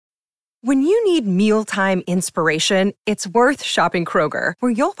When you need mealtime inspiration, it's worth shopping Kroger,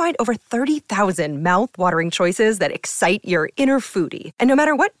 where you'll find over 30,000 mouth-watering choices that excite your inner foodie. And no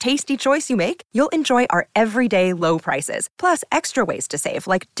matter what tasty choice you make, you'll enjoy our everyday low prices, plus extra ways to save,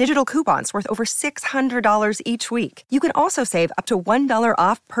 like digital coupons worth over $600 each week. You can also save up to $1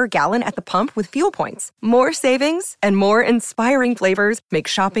 off per gallon at the pump with fuel points. More savings and more inspiring flavors make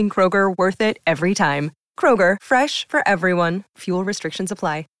shopping Kroger worth it every time. Kroger, fresh for everyone. Fuel restrictions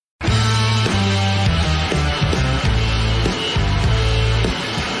apply.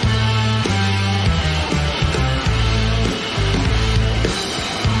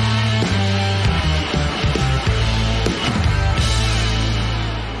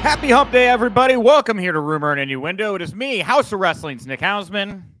 Happy Hump Day, everybody. Welcome here to Rumor and Innuendo. It is me, House of Wrestling's Nick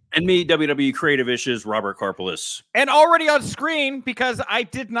Hausman. And me, WWE Creative Issues, Robert Karpolis. And already on screen, because I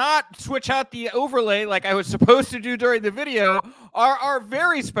did not switch out the overlay like I was supposed to do during the video, are our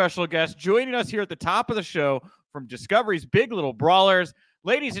very special guest joining us here at the top of the show from Discovery's Big Little Brawlers.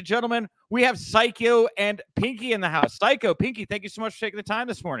 Ladies and gentlemen, we have Syko and Pinky in the house. Syko, Pinky, thank you so much for taking the time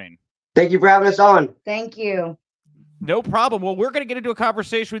this morning. Thank you for having us on. Thank you. No problem. Well, we're going to get into a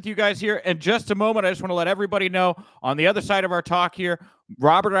conversation with you guys here in just a moment. I just want to let everybody know on the other side of our talk here,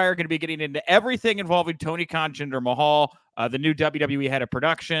 Robert and I are going to be getting into everything involving Tony Khan, Jinder Mahal, the new WWE head of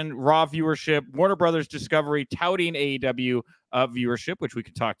production, Raw viewership, Warner Brothers Discovery touting AEW viewership, which we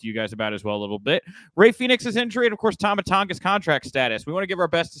can talk to you guys about as well a little bit. Ray Phoenix's injury, and of course, Tama Tonga's contract status. We want to give our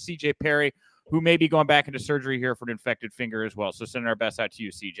best to CJ Perry, who may be going back into surgery here for an infected finger as well. So sending our best out to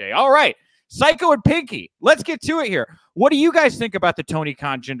you, CJ. All right. Syko and Pinky, let's get to it here. What do you guys think about the Tony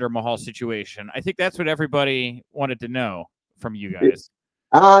Khan, Jinder Mahal situation? I think that's what everybody wanted to know from you guys.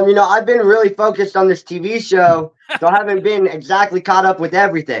 I've been really focused on this TV show, so I haven't been exactly caught up with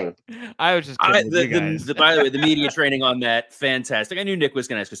everything. I was just kidding with you guys. By the way, the media training on that, fantastic. I knew Nick was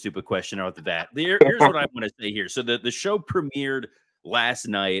going to ask a stupid question out of that. Here's what I want to say here. So the show premiered last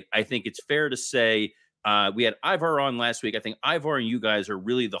night. I think it's fair to say we had Ivar on last week. I think Ivar and you guys are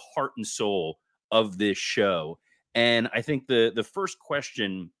really the heart and soul of this show. And I think the first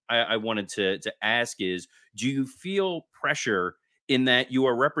question I wanted to ask is, do you feel pressure in that you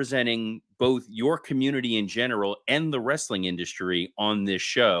are representing both your community in general and the wrestling industry on this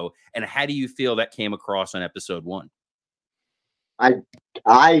show? And how do you feel that came across on episode 1?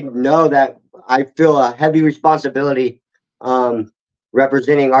 I know that I feel a heavy responsibility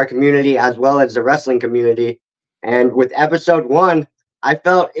representing our community as well as the wrestling community. And with episode 1, I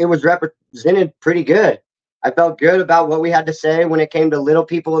felt it was represented pretty good. I felt good about what we had to say when it came to little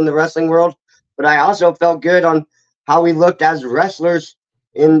people in the wrestling world, but I also felt good on how we looked as wrestlers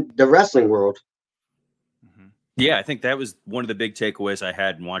in the wrestling world. Yeah, I think that was one of the big takeaways I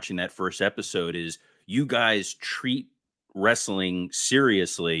had in watching that first episode is you guys treat wrestling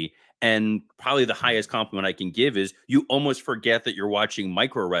seriously. And probably the highest compliment I can give is you almost forget that you're watching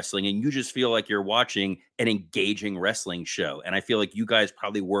micro wrestling and you just feel like you're watching an engaging wrestling show. And I feel like you guys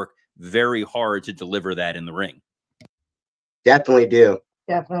probably work very hard to deliver that in the ring. Definitely do.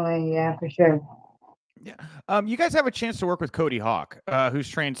 Definitely. Yeah, for sure. Yeah. You guys have a chance to work with Cody Hawk, who's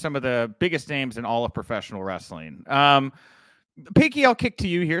trained some of the biggest names in all of professional wrestling. Pinky, I'll kick to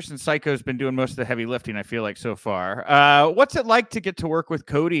you here since Syko's been doing most of the heavy lifting, I feel like, so far. What's it like to get to work with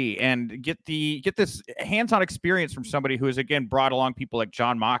Cody and get this hands-on experience from somebody who has, again, brought along people like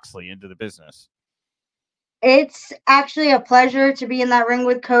Jon Moxley into the business? It's actually a pleasure to be in that ring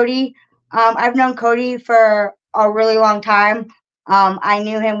with Cody. I've known Cody for a really long time. I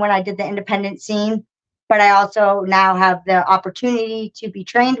knew him when I did the independent scene, but I also now have the opportunity to be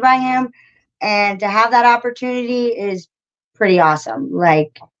trained by him. And to have that opportunity is pretty awesome.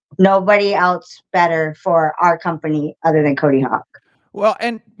 Like nobody else better for our company other than Cody Hawk. Well,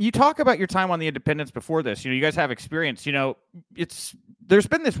 and you talk about your time on the independents before this. You guys have experience. There's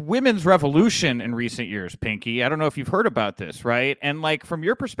been this women's revolution in recent years, Pinky. I don't know if you've heard about this, right? And like from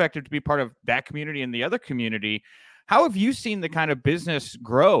your perspective, to be part of that community and the other community, how have you seen the kind of business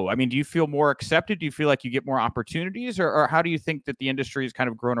grow? I mean, do you feel more accepted? Do you feel like you get more opportunities, or how do you think that the industry has kind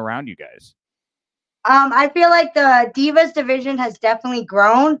of grown around you guys? I feel like the Divas division has definitely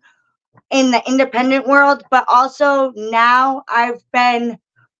grown in the independent world, but also now I've been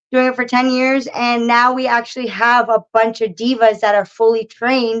doing it for 10 years, and now we actually have a bunch of divas that are fully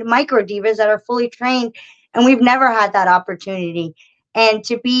trained, micro divas that are fully trained, and we've never had that opportunity. And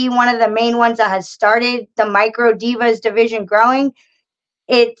to be one of the main ones that has started the micro divas division growing,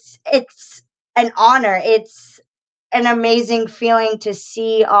 it's an honor. It's an amazing feeling to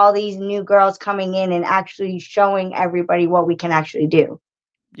see all these new girls coming in and actually showing everybody what we can actually do.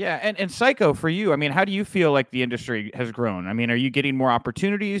 Yeah, and Syko, for you, I mean, how do you feel like the industry has grown? I mean, are you getting more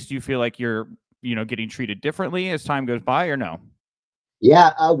opportunities? Do you feel like you're, getting treated differently as time goes by, or no?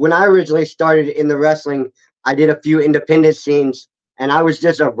 Yeah, when I originally started in the wrestling, I did a few independent scenes, and I was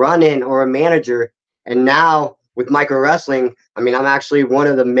just a run-in or a manager. And now with micro wrestling, I mean, I'm actually one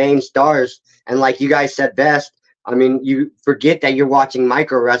of the main stars. And like you guys said best, I mean, you forget that you're watching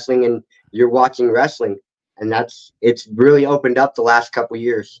micro wrestling and you're watching wrestling, and it's really opened up the last couple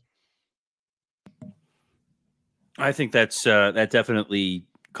years. I think that definitely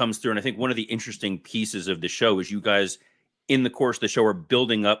comes through, and I think one of the interesting pieces of the show is you guys, in the course of the show, are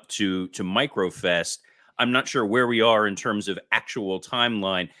building up to Microfest. I'm not sure where we are in terms of actual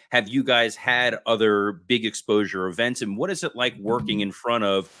timeline. Have you guys had other big exposure events, and what is it like working in front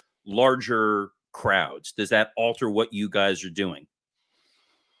of larger crowds? Does that alter what you guys are doing?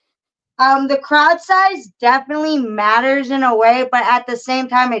 The crowd size definitely matters in a way, but at the same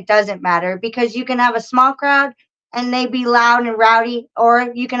time, it doesn't matter because you can have a small crowd and they be loud and rowdy,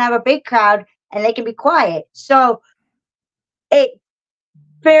 or you can have a big crowd and they can be quiet. So it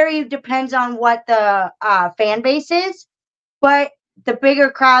very depends on what the fan base is, but the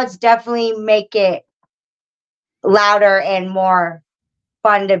bigger crowds definitely make it louder and more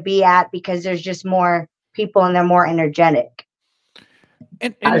fun to be at because there's just more people and they're more energetic.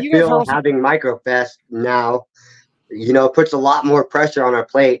 And I you guys are feel also having Microfest now, puts a lot more pressure on our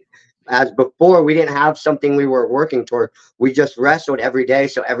plate. As before, we didn't have something we were working toward. We just wrestled every day,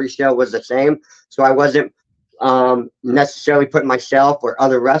 so every show was the same. So I wasn't necessarily putting myself or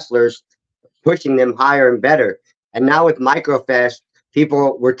other wrestlers, pushing them higher and better. And now with Microfest,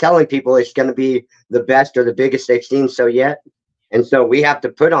 we're telling people it's going to be the best or the biggest they've seen so yet. And so we have to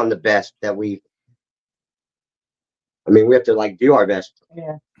put on the best we have to do our best.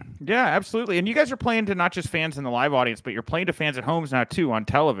 Yeah, absolutely. And you guys are playing to not just fans in the live audience, but you're playing to fans at homes now too on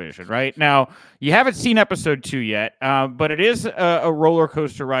television, right? Now, you haven't seen episode 2 yet, but it is a roller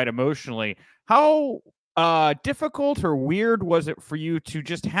coaster ride emotionally. How difficult or weird was it for you to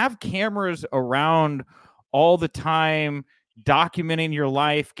just have cameras around all the time, documenting your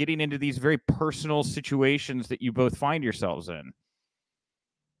life, getting into these very personal situations that you both find yourselves in?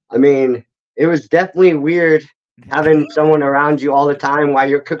 I mean, it was definitely weird having someone around you all the time while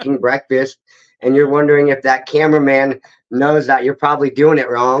you're cooking breakfast and you're wondering if that cameraman knows that you're probably doing it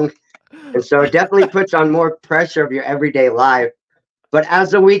wrong. And so it definitely puts on more pressure of your everyday life. But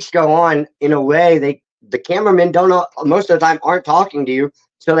as the weeks go on, in a way, the cameramen most of the time aren't talking to you.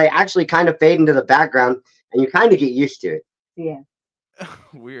 So they actually kind of fade into the background and you kind of get used to it. Yeah.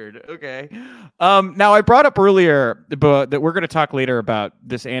 Weird. Okay. Now I brought up earlier, but that we're going to talk later about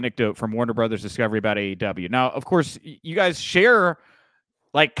this anecdote from Warner Brothers Discovery about AEW. Now, of course, you guys share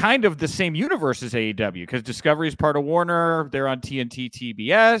kind of the same universe as AEW because Discovery is part of Warner. They're on TNT,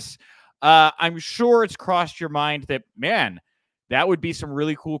 TBS. I'm sure it's crossed your mind that, man, that would be some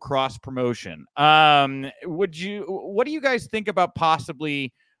really cool cross promotion. What do you guys think about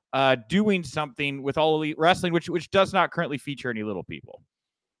possibly doing something with All Elite Wrestling, which does not currently feature any little people?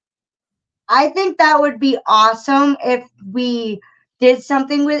 I think that would be awesome if we did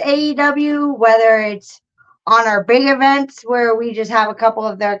something with AEW, whether it's on our big events where we just have a couple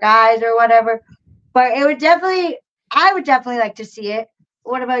of their guys or whatever. But I would definitely like to see it.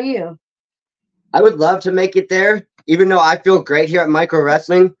 What about you? I would love to make it there, even though I feel great here at Micro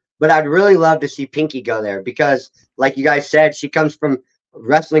Wrestling, but I'd really love to see Pinky go there because, like you guys said, she comes from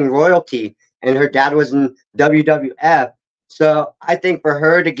wrestling royalty and her dad was in WWF. So I think for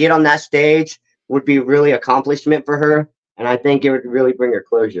her to get on that stage would be really accomplishment for her. And I think it would really bring her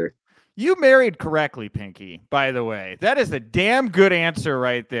closure. You married correctly, Pinky, by the way. That is a damn good answer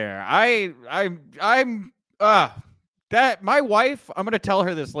right there. That my wife, I'm going to tell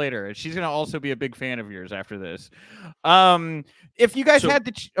her this later. She's going to also be a big fan of yours after this. If you guys had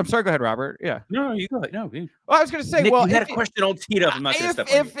the, I'm sorry, go ahead, Robert. Yeah. No, you go ahead. No. Well, I was going to say, Nick, well, you had a question all teed up. I'm not going to step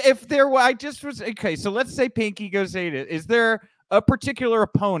on you. If there were, I just was, okay, so let's say Pinky goes Ada. Is there a particular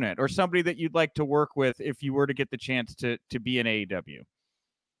opponent or somebody that you'd like to work with if you were to get the chance to be in AEW?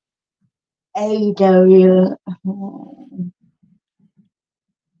 AEW.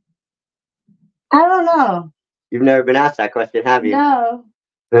 I don't know. You've never been asked that question, have you? No.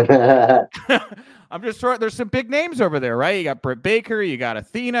 I'm just throwing, there's some big names over there, right? You got Britt Baker, you got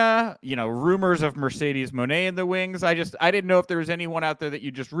Athena, rumors of Mercedes Moné in the wings. I didn't know if there was anyone out there that you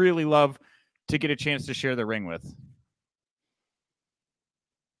just really love to get a chance to share the ring with.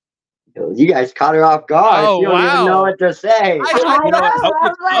 You guys caught her off guard. Oh, you don't even know what to say.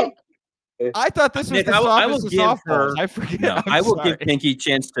 I thought this was Nick, the softest of softballs. I forget. No, I will give Pinky a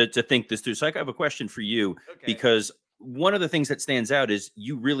chance to think this through. So I have a question for you because one of the things that stands out is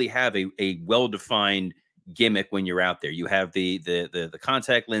you really have a well-defined gimmick when you're out there. You have the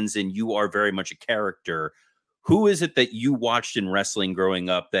contact lens, and you are very much a character. Who is it that you watched in wrestling growing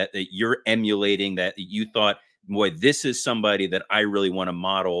up that you're emulating, that you thought, boy, this is somebody that I really want to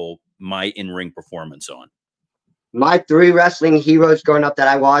model my in-ring performance on? My 3 wrestling heroes growing up that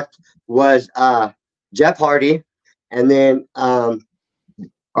I watched was Jeff Hardy, and then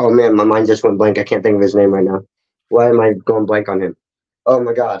oh man, my mind just went blank. I can't think of his name right now. Why am I going blank on him? Oh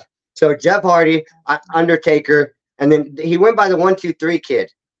my god. So Jeff Hardy, Undertaker, and then he went by the 1, 2, 3 kid.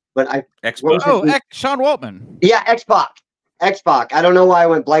 But Sean Waltman. Yeah, X-Pac. I don't know why I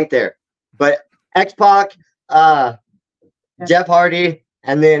went blank there, but X-Pac, Jeff Hardy,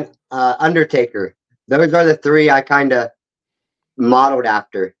 and then Undertaker. Those are the 3 I kind of modeled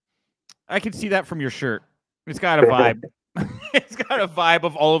after. I can see that from your shirt. It's got a vibe. It's got a vibe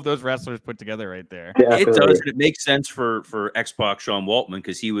of all of those wrestlers put together right there. Definitely. It does. It makes sense for X-Pac, Sean Waltman,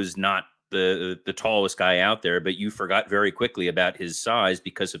 because he was not the tallest guy out there, but you forgot very quickly about his size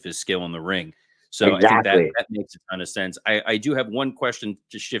because of his skill in the ring. So exactly. I think that makes a ton of sense. I do have one question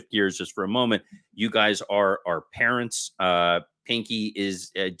to shift gears just for a moment. You guys are parents. Pinky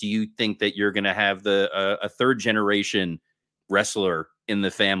do you think that you're going to have a 3rd generation wrestler in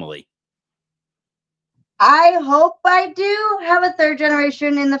the family? I hope I do have a 3rd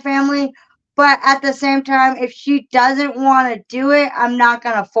generation in the family, but at the same time, if she doesn't want to do it, I'm not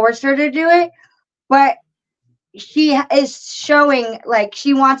going to force her to do it. But she is showing like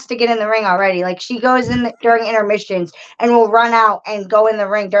she wants to get in the ring already. Like she goes in during intermissions and will run out and go in the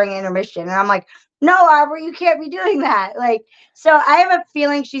ring during intermission. And I'm like, no, Aubrey, you can't be doing that. Like, so I have a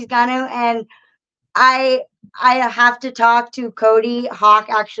feeling she's gonna, and I have to talk to Cody Hawk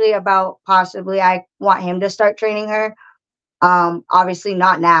actually about possibly I want him to start training her. Obviously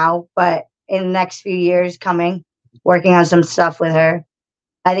not now, but in the next few years coming, working on some stuff with her.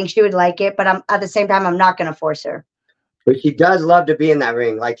 I think she would like it, but at the same time, I'm not going to force her. But she does love to be in that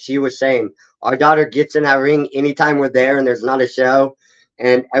ring. Like she was saying, our daughter gets in that ring anytime we're there and there's not a show.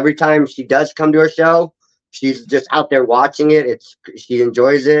 And every time she does come to a show, she's just out there watching it. She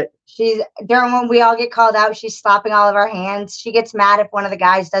enjoys it. During when we all get called out, she's slapping all of our hands. She gets mad if one of the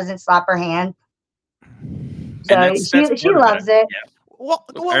guys doesn't slap her hand. So she loves it. Yeah. Well,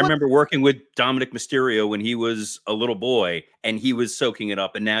 I remember working with Dominic Mysterio when he was a little boy, and he was soaking it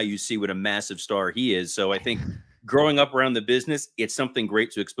up. And now you see what a massive star he is. So I think growing up around the business, it's something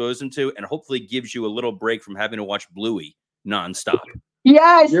great to expose him to, and hopefully gives you a little break from having to watch Bluey nonstop.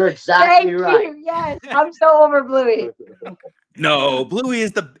 Yes, you're exactly right. You. Yes, I'm so over Bluey. No, Bluey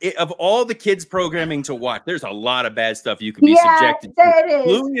is of all the kids programming to watch. There's a lot of bad stuff you can be subjected to. It is.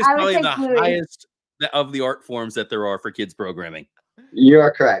 Bluey is probably the highest of the art forms that there are for kids programming. You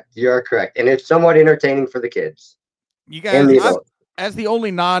are correct. And it's somewhat entertaining for the kids. You guys, as the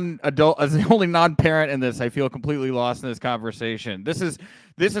only non-adult, as the only non-parent in this, I feel completely lost in this conversation. This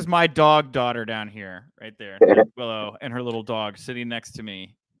is my daughter down here, right there, Willow, and her little dog sitting next to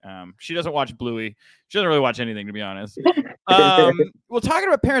me. She doesn't watch Bluey. She doesn't really watch anything, to be honest. Well, talking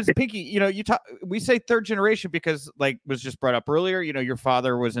about parents, Pinky, we say 3rd generation because, like was just brought up earlier, your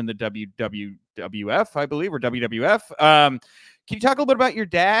father was in the WWF, I believe, or WWF. Can you talk a little bit about your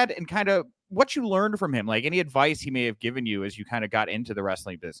dad and kind of what you learned from him? Like any advice he may have given you as you kind of got into the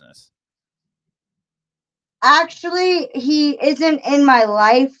wrestling business? Actually, he isn't in my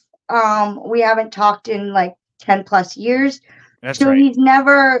life. We haven't talked in like 10 plus years. That's right. He's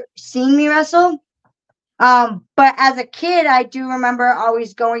never seen me wrestle. But as a kid, I do remember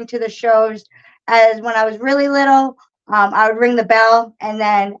always going to the shows. As when I was really little, I would ring the bell, and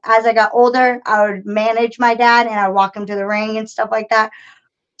then as I got older, I would manage my dad and I'd walk him to the ring and stuff like that.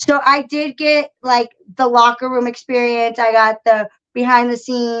 So I did get like the locker room experience. I got the behind the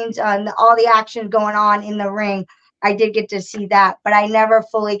scenes and all the action going on in the ring. I did get to see that, but I never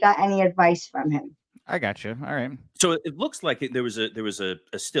fully got any advice from him. I got you. All right. So it looks like there was a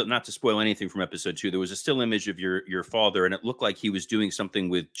still, not to spoil anything from episode 2, there was a still image of your father, and it looked like he was doing something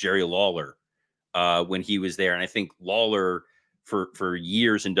with Jerry Lawler when he was there. And I think Lawler for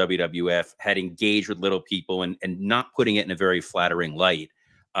years in WWF had engaged with little people and not putting it in a very flattering light.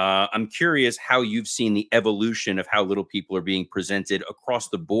 I'm curious how you've seen the evolution of how little people are being presented across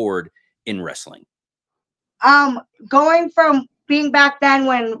the board in wrestling. Going from being back then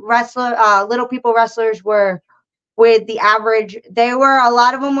when little people wrestlers were with the average, a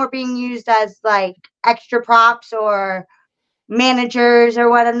lot of them were being used as like extra props or managers or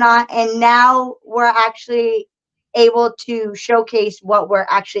whatnot. And now we're actually able to showcase what we're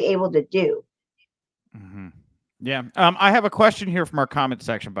actually able to do. Mm-hmm. Yeah. I have a question here from our comment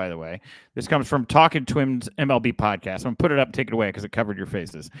section, by the way. This comes from Talking Twins MLB podcast. I'm going to put it up, take it away because it covered your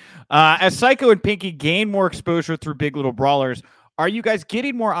faces. As Syko and Pinky gain more exposure through Big Little Brawlers, are you guys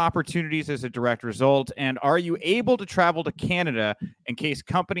getting more opportunities as a direct result? And are you able to travel to Canada in case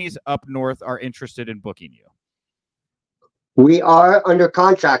companies up north are interested in booking you? We are under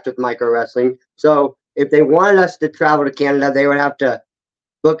contract with Micro Wrestling. So if they wanted us to travel to Canada, they would have to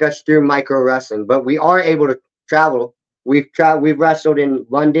book us through Micro Wrestling. But we are able to travel. We've wrestled in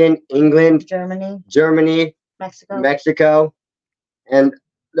London, England, Germany, Mexico. And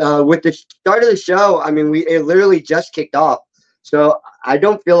with the start of the show, I mean, it literally just kicked off. So I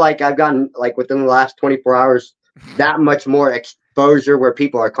don't feel like I've gotten, like, within the last 24 hours, that much more exposure where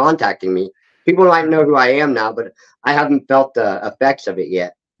people are contacting me. People might know who I am now, but I haven't felt the effects of it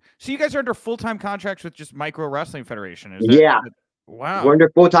yet. So you guys are under full-time contracts with just Micro Wrestling Federation? Wow. We're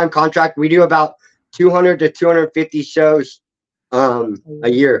under full-time contract. We do about 200 to 250 shows a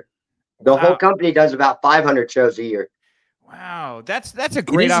year. The whole company does about 500 shows a year. Wow. That's a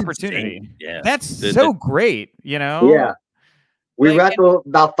great opportunity. Insane. Yeah. That's so great, you know? Yeah. We wrestle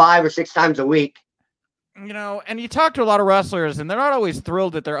about 5 or 6 times a week. You know, and you talk to a lot of wrestlers, and they're not always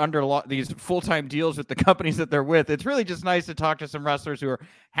thrilled that they're under these full-time deals with the companies that they're with. It's really just nice to talk to some wrestlers who are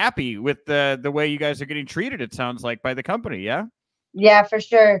happy with the way you guys are getting treated, it sounds like, by the company, yeah? Yeah, for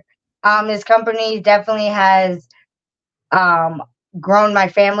sure. This company definitely has grown my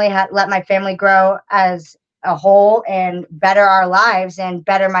family, let my family grow as a whole and better our lives and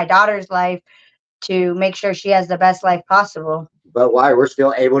better my daughter's life to make sure she has the best life possible. But why we're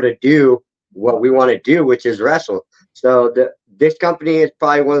still able to do what we want to do, which is wrestle. So this company is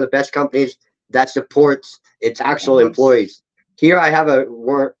probably one of the best companies that supports its actual employees. Here I have a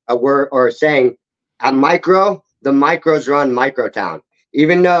word or a saying, at Micro, the Micros run Microtown.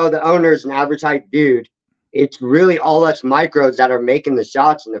 Even though the owner's an average height dude, it's really all us Micros that are making the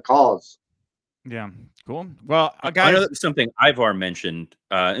shots and the calls. Yeah, cool. Well, guys, I know something Ivar mentioned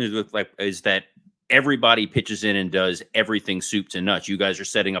is that everybody pitches in and does everything soup to nuts. You guys are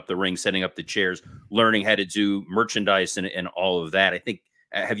setting up the ring, setting up the chairs, learning how to do merchandise and all of that. I think,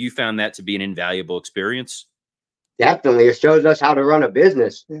 have you found that to be an invaluable experience? Definitely. It shows us how to run a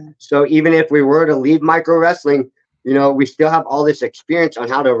business. Yeah. So even if we were to leave Micro Wrestling, you know, we still have all this experience on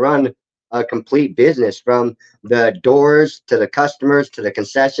how to run a complete business, from the doors to the customers to the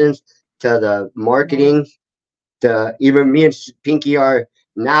concessions to the marketing to even me and Pinky are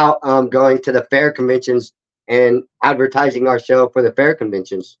now going to the fair conventions and advertising our show for the fair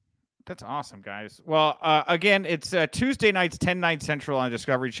conventions. That's awesome, guys. Well, again, it's Tuesday nights, 10/9 Central on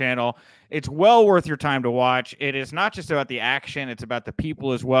Discovery Channel. It's well worth your time to watch. It is not just about the action; it's about the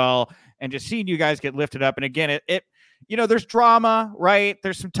people as well, and just seeing you guys get lifted up. And again, it you know, there's drama, right?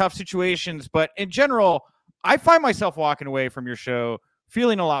 There's some tough situations, but in general, I find myself walking away from your show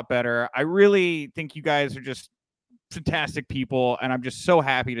feeling a lot better. I really think you guys are just fantastic people, and I'm just so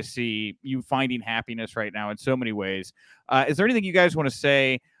happy to see you finding happiness right now in so many ways. Is there anything you guys want to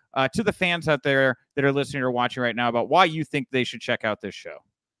say to the fans out there that are listening or watching right now about why you think they should check out this show?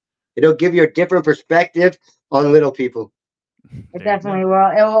 It'll give you a different perspective on little people. It definitely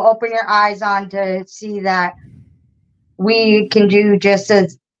will. It will open your eyes on to see that we can do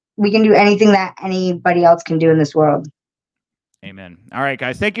anything that anybody else can do in this world. Amen. All right,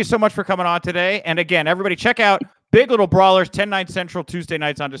 guys. Thank you so much for coming on today. And again, everybody check out Big Little Brawlers, 10/9 Central, Tuesday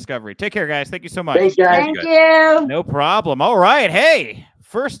nights on Discovery. Take care, guys. Thank you so much. Thanks, guys. Thank you. No problem. All right. Hey,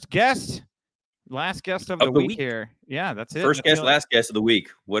 last guest of the week here. Yeah, that's it. First guest, last guest of the week.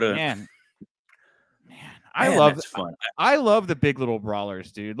 What a man. I love the Big Little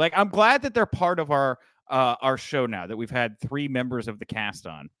Brawlers, dude. Like, I'm glad that they're part of our show now, that we've had 3 members of the cast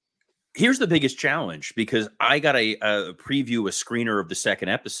on. Here's the biggest challenge, because I got a preview, a screener of the second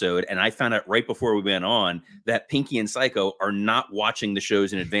episode, and I found out right before we went on that Pinky and Syko are not watching the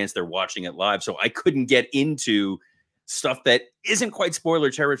shows in advance. They're watching it live. So I couldn't get into stuff that isn't quite spoiler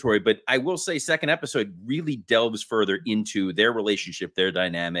territory, but I will say second episode really delves further into their relationship, their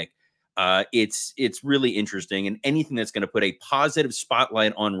dynamic. It's really interesting, and anything that's going to put a positive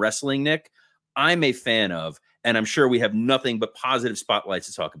spotlight on wrestling, Nick, I'm a fan of. And I'm sure we have nothing but positive spotlights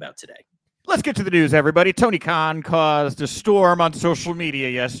to talk about today. Let's get to the news, everybody. Tony Khan caused a storm on social media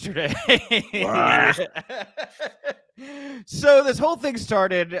yesterday. So this whole thing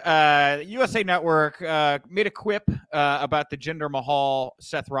started, USA Network made a quip about the Jinder Mahal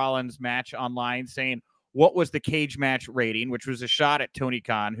Seth Rollins match online, saying what was the cage match rating, which was a shot at Tony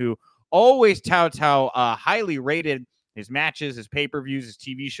Khan, who always touts how highly rated his matches, his pay-per-views, his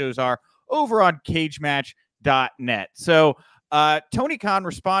TV shows are over on cagematch.net. So Tony Khan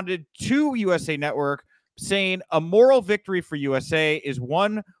responded to USA Network saying a moral victory for USA is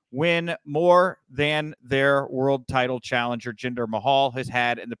one win more than their world title challenger Jinder Mahal has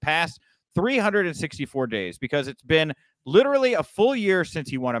had in the past 364 days, because it's been literally a full year since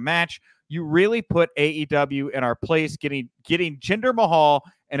he won a match. You really put AEW in our place, getting Jinder Mahal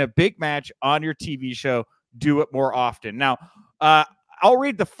in a big match on your TV show. Do it more often. Now, I'll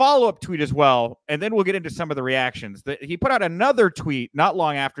read the follow-up tweet as well, and then we'll get into some of the reactions. He put out another tweet not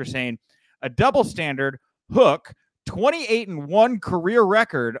long after saying, a double standard, Hook, 28-1 career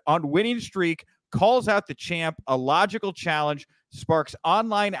record on winning streak, calls out the champ, a logical challenge, sparks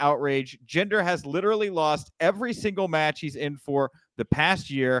online outrage. Jinder has literally lost every single match he's in for the past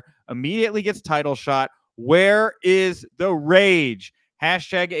year, immediately gets title shot. Where is the rage?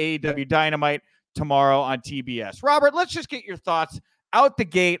 Hashtag AEW Dynamite tomorrow on TBS. Robert, let's just get your thoughts out the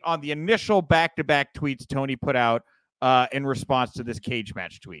gate on the initial back-to-back tweets Tony put out in response to this cage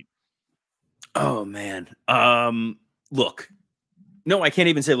match tweet. Oh, man. Look. No, I can't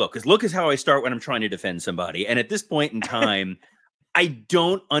even say look, because look is how I start when I'm trying to defend somebody. And at this point in time, I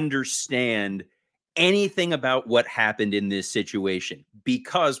don't understand anything about what happened in this situation,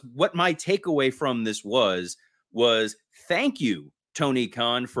 because what my takeaway from this was thank you, Tony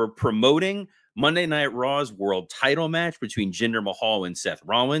Khan, for promoting Monday Night Raw's world title match between Jinder Mahal and Seth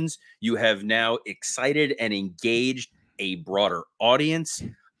Rollins. You have now excited and engaged a broader audience.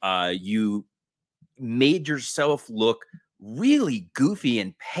 You made yourself look really goofy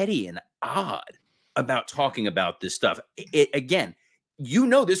and petty and odd about talking about this stuff. Again, you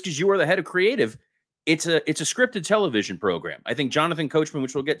know this because you are the head of creative. It's a scripted television program. I think Jonathan Coachman,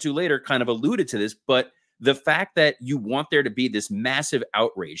 which we'll get to later, kind of alluded to this, but the fact that you want there to be this massive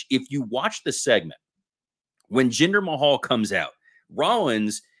outrage. If you watch the segment, when Jinder Mahal comes out,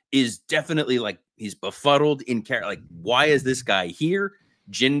 Rollins is definitely like, he's befuddled in character. Like, why is this guy here?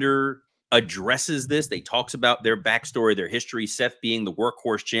 Jinder addresses this. They talks about their backstory, their history. Seth being the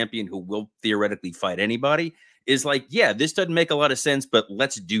workhorse champion who will theoretically fight anybody is like, yeah, this doesn't make a lot of sense, but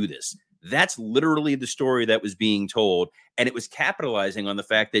let's do this. That's literally the story that was being told. And it was capitalizing on the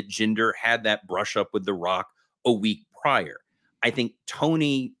fact that Jinder had that brush up with The Rock a week prior. I think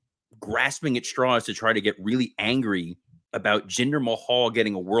Tony grasping at straws to try to get really angry about Jinder Mahal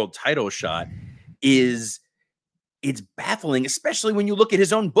getting a world title shot it's baffling, especially when you look at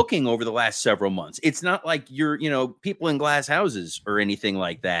his own booking over the last several months. It's not like you're, people in glass houses or anything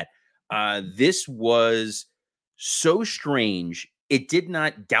like that. This was so strange. It did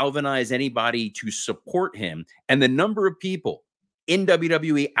not galvanize anybody to support him. And the number of people in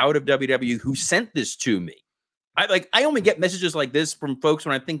WWE, out of WWE, who sent this to me. I only get messages like this from folks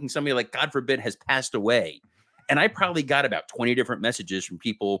when I'm thinking somebody, like, God forbid, has passed away. And I probably got about 20 different messages from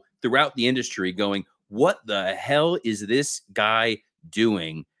people throughout the industry going, what the hell is this guy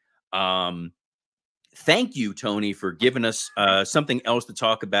doing? Thank you, Tony, for giving us something else to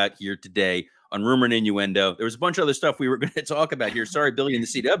talk about here today on Rumor and Innuendo. There was a bunch of other stuff we were going to talk about here. Sorry, Billy in the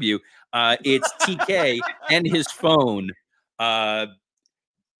CW. It's TK and his phone. No,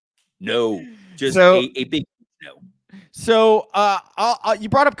 just a big no. So you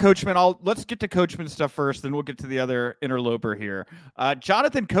brought up Coachman. Let's get to Coachman stuff first, then we'll get to the other interloper here.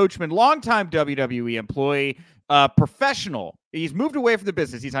 Jonathan Coachman, longtime WWE employee, professional. He's moved away from the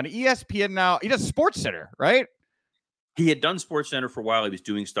business. He's on ESPN now. He does SportsCenter, right? He had done SportsCenter for a while. He was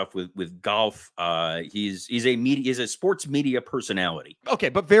doing stuff with golf. He's a sports media personality. Okay,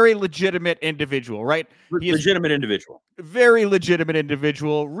 but very legitimate individual, right? Legitimate individual. Very legitimate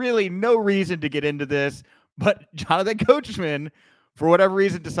individual. Really no reason to get into this. But Jonathan Coachman, for whatever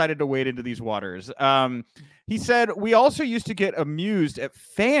reason, decided to wade into these waters. He said, we also used to get amused at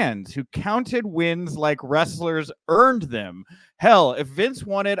fans who counted wins like wrestlers earned them. Hell, if Vince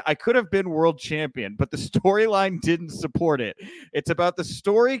wanted, I could have been world champion, but the storyline didn't support it. It's about the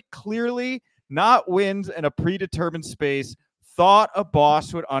story clearly, not wins in a predetermined space. Thought a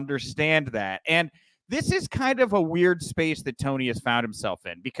boss would understand that. And this is kind of a weird space that Tony has found himself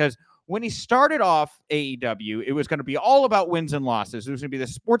in, because when he started off AEW, it was going to be all about wins and losses. It was going to be the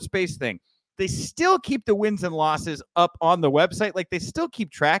sports-based thing. They still keep the wins and losses up on the website. Like, they still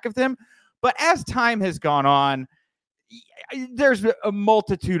keep track of them. But as time has gone on, there's a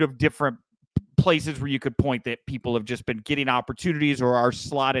multitude of different places where you could point that people have just been getting opportunities or are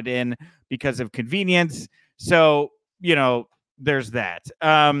slotted in because of convenience. So, there's that.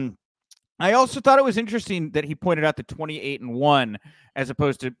 I also thought it was interesting that he pointed out the 28-1 as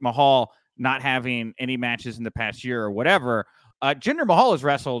opposed to Mahal not having any matches in the past year or whatever. Jinder Mahal has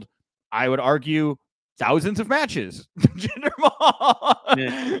wrestled, I would argue, thousands of matches. Jinder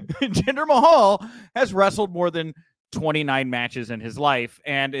Mahal has wrestled more than 29 matches in his life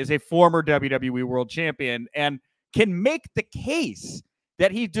and is a former WWE World Champion and can make the case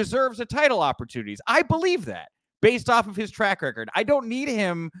that he deserves a title opportunities. I believe that based off of his track record. I don't need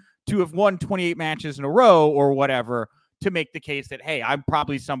him to have won 28 matches in a row or whatever to make the case that, hey, I'm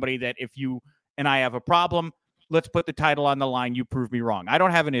probably somebody that if you and I have a problem, let's put the title on the line. You prove me wrong. I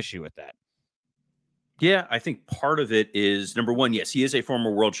don't have an issue with that. Yeah, I think part of it is, number one, yes, he is a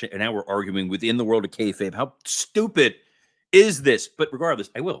former world champion, and now we're arguing within the world of kayfabe. How stupid is this? But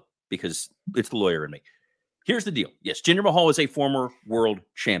regardless, I will, because it's the lawyer in me. Here's the deal. Yes, Jinder Mahal is a former world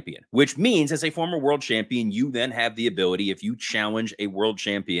champion, which means as a former world champion, you then have the ability, if you challenge a world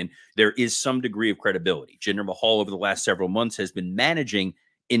champion, there is some degree of credibility. Jinder Mahal over the last several months has been managing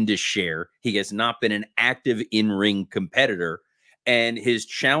Indus Sher. He has not been an active in-ring competitor. And his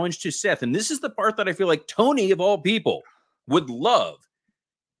challenge to Seth, and this is the part that I feel like Tony, of all people, would love.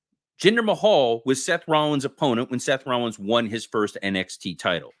 Jinder Mahal was Seth Rollins' opponent when Seth Rollins won his first NXT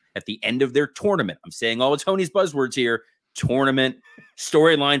title. At the end of their tournament, I'm saying all of Tony's buzzwords here, tournament,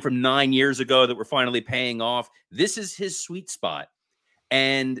 storyline from 9 years ago that we're finally paying off. This is his sweet spot.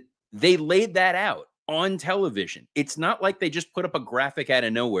 And they laid that out on television. It's not like they just put up a graphic out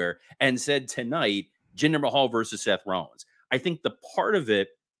of nowhere and said tonight, Jinder Mahal versus Seth Rollins. I think the part of it,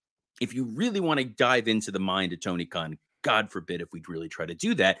 if you really want to dive into the mind of Tony Khan, God forbid if we'd really try to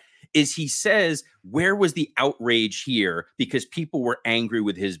do that, is he says, where was the outrage here? Because people were angry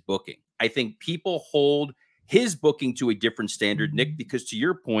with his booking. I think people hold his booking to a different standard, Nick, because to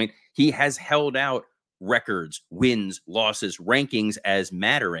your point, he has held out records, wins, losses, rankings as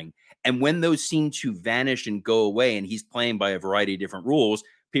mattering. And when those seem to vanish and go away, and he's playing by a variety of different rules,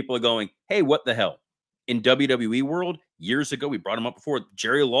 people are going, hey, what the hell? In WWE world, years ago, we brought him up before,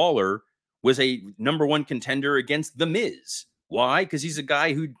 Jerry Lawler was a #1 contender against The Miz. Why? Because he's a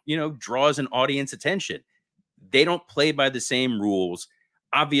guy who, draws an audience attention. They don't play by the same rules.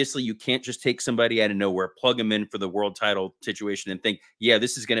 Obviously, you can't just take somebody out of nowhere, plug them in for the world title situation and think, yeah,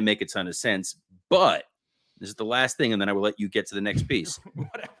 this is going to make a ton of sense. But this is the last thing, and then I will let you get to the next piece.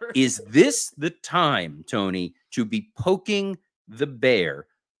 Is this the time, Tony, to be poking the bear?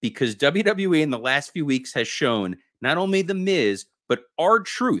 Because WWE in the last few weeks has shown not only The Miz, but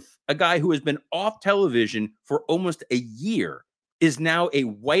R-Truth, a guy who has been off television for almost a year, is now a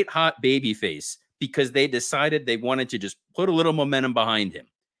white-hot babyface because they decided they wanted to just put a little momentum behind him.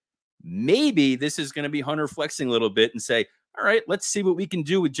 Maybe this is going to be Hunter flexing a little bit and say, all right, let's see what we can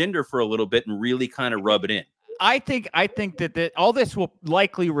do with Jinder for a little bit and really kind of rub it in. I think that all this will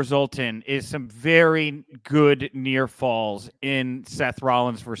likely result in is some very good near falls in Seth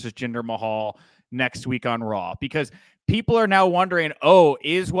Rollins versus Jinder Mahal next week on Raw, because people are now wondering,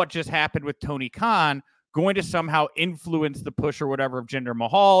 is what just happened with Tony Khan going to somehow influence the push or whatever of Jinder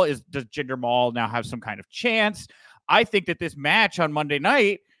Mahal? Does Jinder Mahal now have some kind of chance? I think that this match on Monday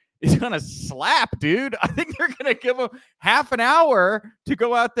night is going to slap, dude. I think they're going to give him half an hour to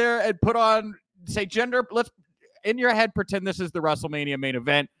go out there and put on, say, Jinder, let's, in your head, pretend this is the WrestleMania main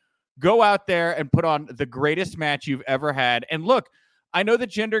event. Go out there and put on the greatest match you've ever had. And look, I know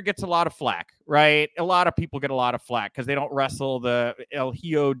that Jinder gets a lot of flack, right? A lot of people get a lot of flack because they don't wrestle the El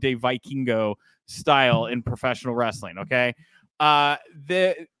Hijo de Vikingo style in professional wrestling, okay?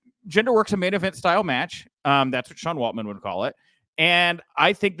 The Jinder works a main event style match. That's what Sean Waltman would call it. And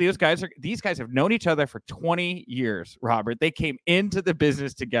I think these guys have known each other for 20 years, Robert. They came into the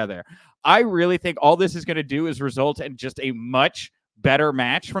business together. I really think all this is going to do is result in just a much better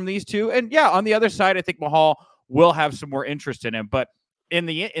match from these two. And yeah, on the other side, I think Mahal will have some more interest in him. But in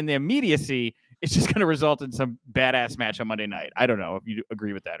the immediacy, it's just going to result in some badass match on Monday night. I don't know if you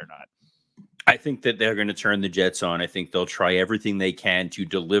agree with that or not. I think that they're going to turn the Jets on. I think they'll try everything they can to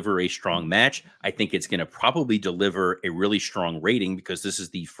deliver a strong match. I think it's going to probably deliver a really strong rating because this is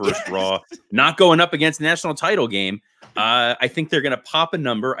the first Raw not going up against the national title game. I think they're going to pop a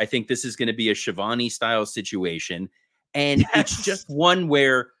number. I think this is going to be a Shivani style situation. And it's just one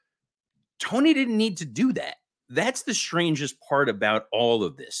where Tony didn't need to do that. That's the strangest part about all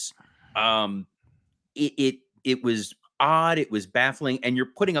of this. It was odd. It was baffling. And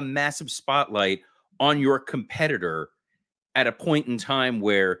you're putting a massive spotlight on your competitor at a point in time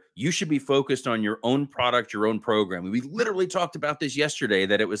where you should be focused on your own product, your own program. We literally talked about this yesterday,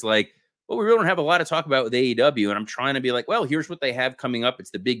 that it was like, well, we really don't have a lot to talk about with AEW. And I'm trying to be like, well, here's what they have coming up. It's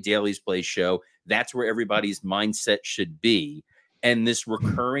the big Daily's Place show. That's where everybody's mindset should be. And this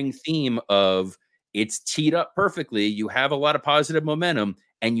recurring theme of it's teed up perfectly. You have a lot of positive momentum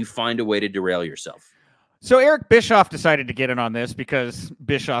and you find a way to derail yourself. So Eric Bischoff decided to get in on this because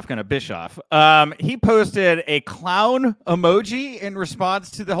Bischoff gonna Bischoff. He posted a clown emoji in response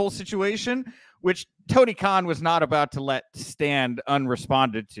to the whole situation, which Tony Khan was not about to let stand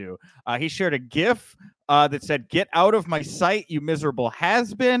unresponded to. He shared a GIF that said, "Get out of my sight, you miserable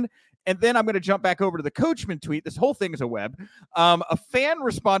has-been." And then I'm going to jump back over to the Coachman tweet. This whole thing is a web. A fan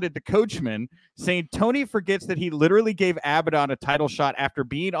responded to Coachman saying Tony forgets that he literally gave Abaddon a title shot after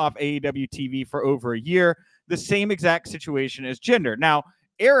being off AEW TV for over a year. The same exact situation as Jinder. Now,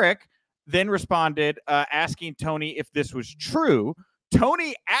 Eric then responded asking Tony if this was true.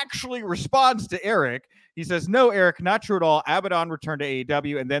 Tony actually responds to Eric. He says, "No, Eric, not true at all. Abaddon returned to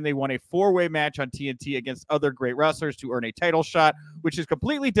AEW, and then they won a 4-way match on TNT against other great wrestlers to earn a title shot, which is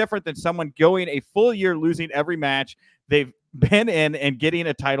completely different than someone going a full year losing every match they've been in and getting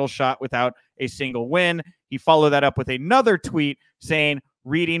a title shot without a single win." He followed that up with another tweet saying,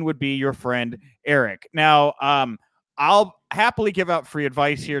 "Reading would be your friend, Eric." Now, I'll happily give out free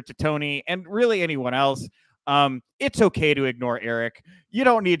advice here to Tony and really anyone else. It's okay to ignore Eric. You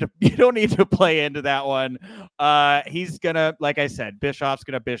don't need to play into that one. He's gonna, like I said, Bischoff's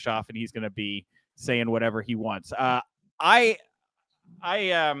gonna Bischoff, and he's gonna be saying whatever he wants. I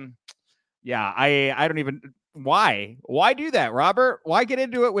don't even, why do that, Robert? Why get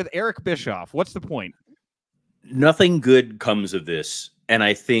into it with Eric Bischoff? What's the point? Nothing good comes of this. And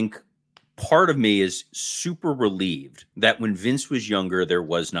I think part of me is super relieved that when Vince was younger, there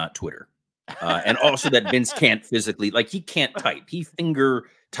was not Twitter. And also that Vince can't physically, like, he can't type. He finger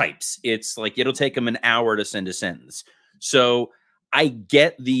types. It's like it'll take him an hour to send a sentence. So I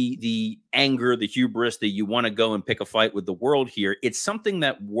get the anger, the hubris that you want to go and pick a fight with the world here. It's something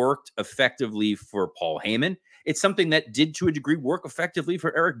that worked effectively for Paul Heyman. It's something that did, to a degree, work effectively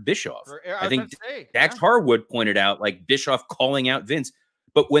for Eric Bischoff. I think Dax Harwood pointed out, like, Bischoff calling out Vince.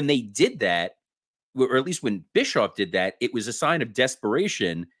 But when they did that, or at least when Bischoff did that, it was a sign of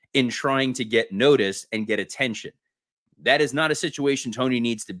desperation in trying to get noticed and get attention. That is not a situation Tony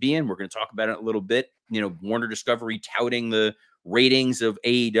needs to be in. We're going to talk about it a little bit. You know, Warner Discovery touting the ratings of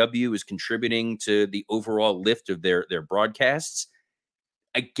AEW is contributing to the overall lift of their broadcasts.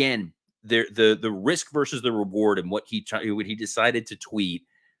 Again, the risk versus the reward and what he decided to tweet.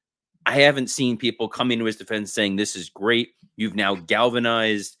 I haven't seen people come into his defense saying this is great. You've now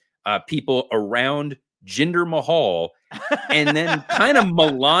galvanized people around Jinder Mahal, and then kind of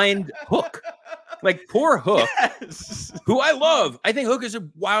maligned Hook. Like, poor Hook, who I love. I think Hook is a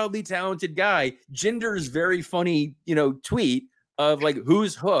wildly talented guy. Jinder's very funny, tweet of like,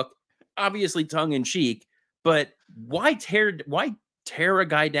 who's Hook? Obviously tongue in cheek, but why tear a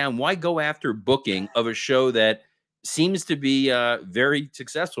guy down? Why go after booking of a show that seems to be very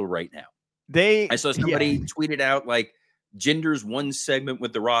successful right now? I saw somebody tweeted out like, Jinder's one segment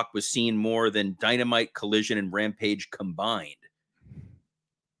with The Rock was seen more than Dynamite, Collision, and Rampage combined.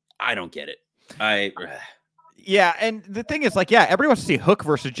 I don't get it. Yeah, and the thing is, like, everybody wants to see Hook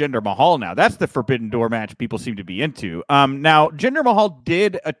versus Jinder Mahal now. That's the Forbidden Door match people seem to be into. Now, Jinder Mahal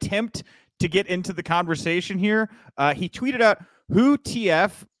did attempt to get into the conversation here. He tweeted out, "Who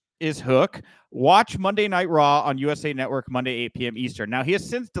TF is Hook? Watch Monday Night Raw on USA Network Monday, 8 p.m. Eastern." Now, he has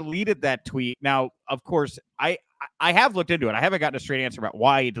since deleted that tweet. Now, of course, I have looked into it. I haven't gotten a straight answer about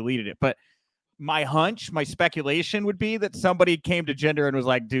why he deleted it, but my hunch, my speculation would be that somebody came to Jinder and was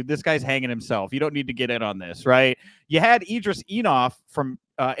like, "Dude, this guy's hanging himself. You don't need to get in on this," right? You had Idris Enoff from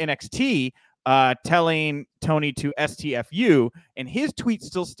NXT telling Tony to STFU, and his tweet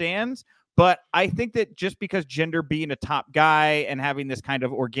still stands. But I think that just because Jinder being a top guy and having this kind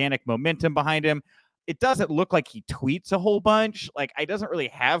of organic momentum behind him, it doesn't look like he tweets a whole bunch. Like, he doesn't really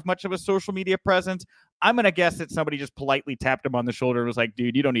have much of a social media presence. I'm going to guess that somebody just politely tapped him on the shoulder and was like,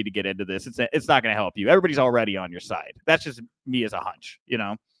 "Dude, you don't need to get into this. It's not going to help you. Everybody's already on your side." That's just me as a hunch,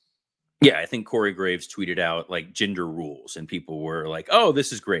 Yeah, I think Corey Graves tweeted out, like, Jinder rules, and people were like, "Oh,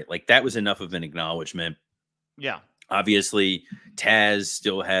 this is great." Like, that was enough of an acknowledgement. Yeah. Obviously, Taz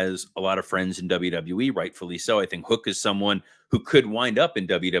still has a lot of friends in WWE, rightfully so. I think Hook is someone who could wind up in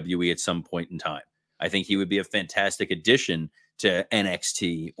WWE at some point in time. I think he would be a fantastic addition to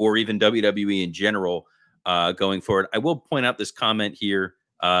NXT or even WWE in general going forward. I will point out this comment here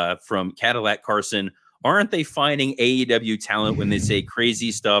from Cadillac Carson. Aren't they finding AEW talent when they say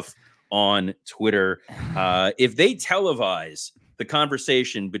crazy stuff on Twitter? If they televise the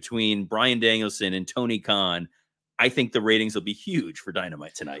conversation between Bryan Danielson and Tony Khan, I think the ratings will be huge for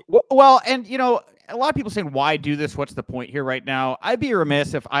Dynamite tonight. Well, and, a lot of people saying, why do this? What's the point here right now? I'd be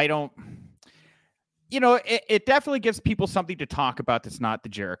remiss if I don't... it definitely gives people something to talk about that's not the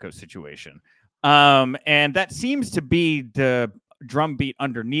Jericho situation. And that seems to be the drumbeat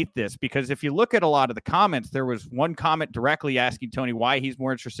underneath this, because if you look at a lot of the comments, there was one comment directly asking Tony why he's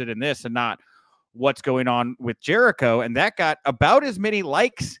more interested in this and not what's going on with Jericho. And that got about as many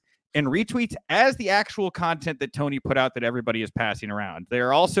likes and retweets as the actual content that Tony put out that everybody is passing around. They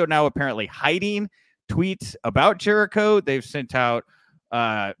are also now apparently hiding tweets about Jericho. They've sent out,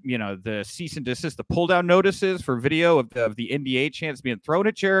 the cease and desist, the pull down notices for video of the NDA chants being thrown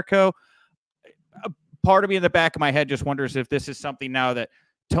at Jericho. A part of me in the back of my head just wonders if this is something now that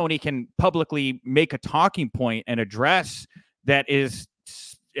Tony can publicly make a talking point and address that is,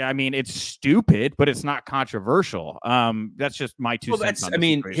 I mean, it's stupid, but it's not controversial. That's just my two cents.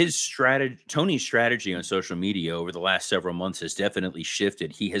 His strategy, Tony's strategy on social media over the last several months has definitely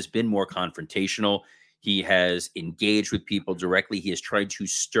shifted. He has been more confrontational. He has engaged with people directly. He has tried to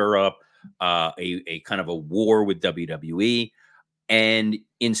stir up a kind of a war with WWE. And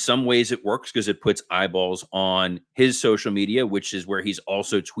in some ways it works because it puts eyeballs on his social media, which is where he's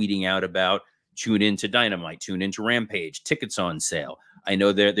also tweeting out about tune into Dynamite, tune into Rampage, tickets on sale. I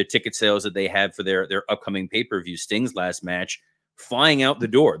know their ticket sales that they had for their upcoming pay-per-view, Sting's last match, flying out the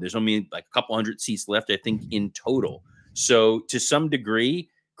door. There's only like a couple hundred seats left, I think, in total. So to some degree,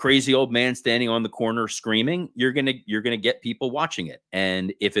 crazy old man standing on the corner screaming, you're gonna get people watching it.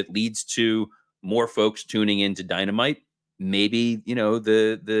 And if it leads to more folks tuning into Dynamite, maybe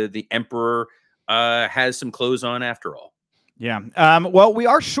the Emperor has some clothes on after all. Yeah. Well, we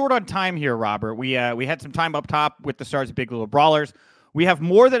are short on time here, Robert. We had some time up top with the stars of Big Little Brawlers. We have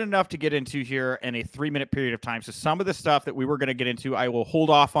more than enough to get into here in a 3-minute period of time. So some of the stuff that we were going to get into, I will hold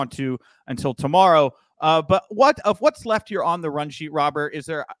off onto until tomorrow. But what's left here on the run sheet, Robert? Is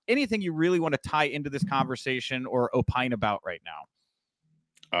there anything you really want to tie into this conversation or opine about right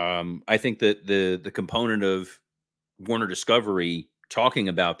now? I think that the component of Warner Discovery talking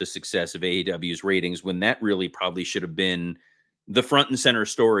about the success of AEW's ratings, when that really probably should have been the front and center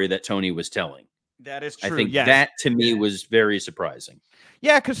story that Tony was telling. That is true. I think yes. that to me was very surprising.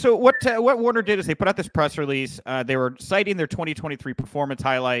 Yeah, because so what Warner did is they put out this press release. They were citing their 2023 performance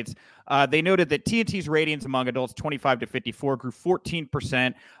highlights. They noted that TNT's ratings among adults 25 to 54 grew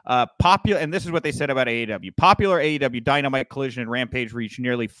 14%. And this is what they said about AEW. Popular AEW Dynamite, Collision, and Rampage reached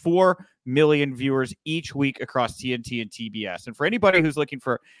nearly 4 million viewers each week across TNT and TBS. And for anybody who's looking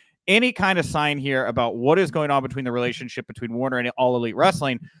for any kind of sign here about what is going on between the relationship between Warner and All Elite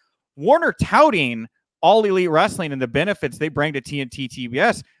Wrestling, Warner touting All Elite Wrestling and the benefits they bring to TNT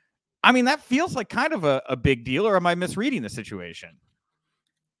TBS, I mean, that feels like kind of a big deal, or am I misreading the situation?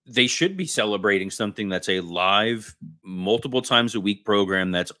 They should be celebrating something that's a live, multiple times a week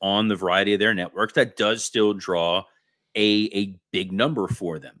program that's on the variety of their networks that does still draw a big number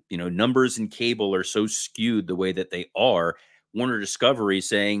for them. Numbers in cable are so skewed the way that they are. Warner Discovery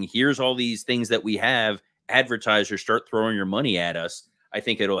saying, here's all these things that we have. Advertisers, start throwing your money at us. I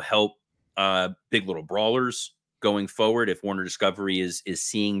think it'll help Big Little Brawlers going forward if Warner Discovery is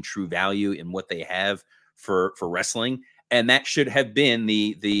seeing true value in what they have for wrestling. And that should have been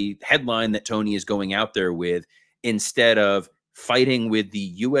the headline that Tony is going out there with, instead of fighting with the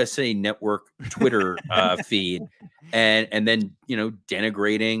USA Network Twitter feed and then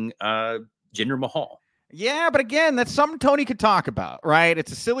denigrating Jinder Mahal. Yeah, but again, that's something Tony could talk about, right?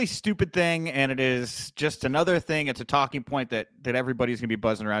 It's a silly, stupid thing, and it is just another thing. It's a talking point that everybody's going to be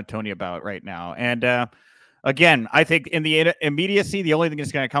buzzing around Tony about right now. And again, I think in the immediacy, the only thing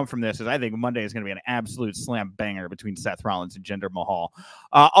that's going to come from this is I think Monday is going to be an absolute slam banger between Seth Rollins and Jinder Mahal.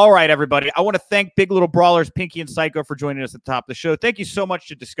 All right, everybody. I want to thank Big Little Brawlers, Pinky and Syko, for joining us at the top of the show. Thank you so much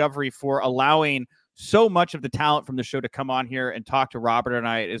to Discovery for allowing so much of the talent from the show to come on here and talk to Robert and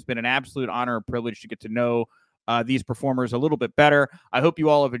I. It has been an absolute honor and privilege to get to know these performers a little bit better. I hope you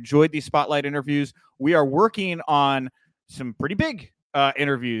all have enjoyed these spotlight interviews. We are working on some pretty big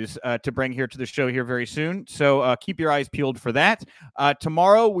interviews to bring here to the show here very soon. So keep your eyes peeled for that.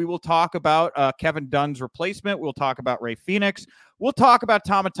 Tomorrow, we will talk about Kevin Dunn's replacement. We'll talk about Rey Fenix. We'll talk about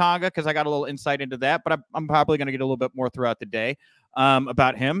Tama Tonga because I got a little insight into that, but I'm probably going to get a little bit more throughout the day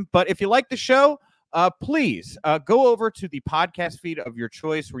about him. But if you like the show, please go over to the podcast feed of your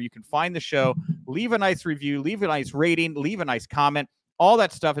choice where you can find the show, leave a nice review, leave a nice rating, leave a nice comment. All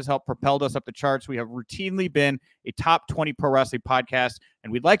that stuff has helped propel us up the charts. We have routinely been a top 20 pro wrestling podcast,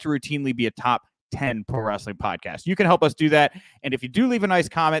 and we'd like to routinely be a top 10 pro wrestling podcast. You can help us do that. And if you do leave a nice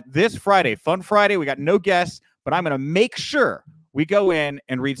comment this Friday, Fun Friday, we got no guests, but I'm going to make sure we go in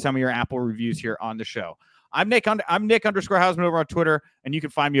and read some of your Apple reviews here on the show. I'm Nick _Hausman over on Twitter, and you can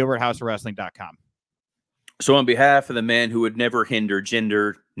find me over at houseofwrestling.com. So on behalf of the man who would never hinder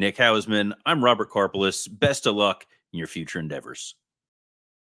Jinder, Nick Hausman, I'm Robert Karpelis. Best of luck in your future endeavors.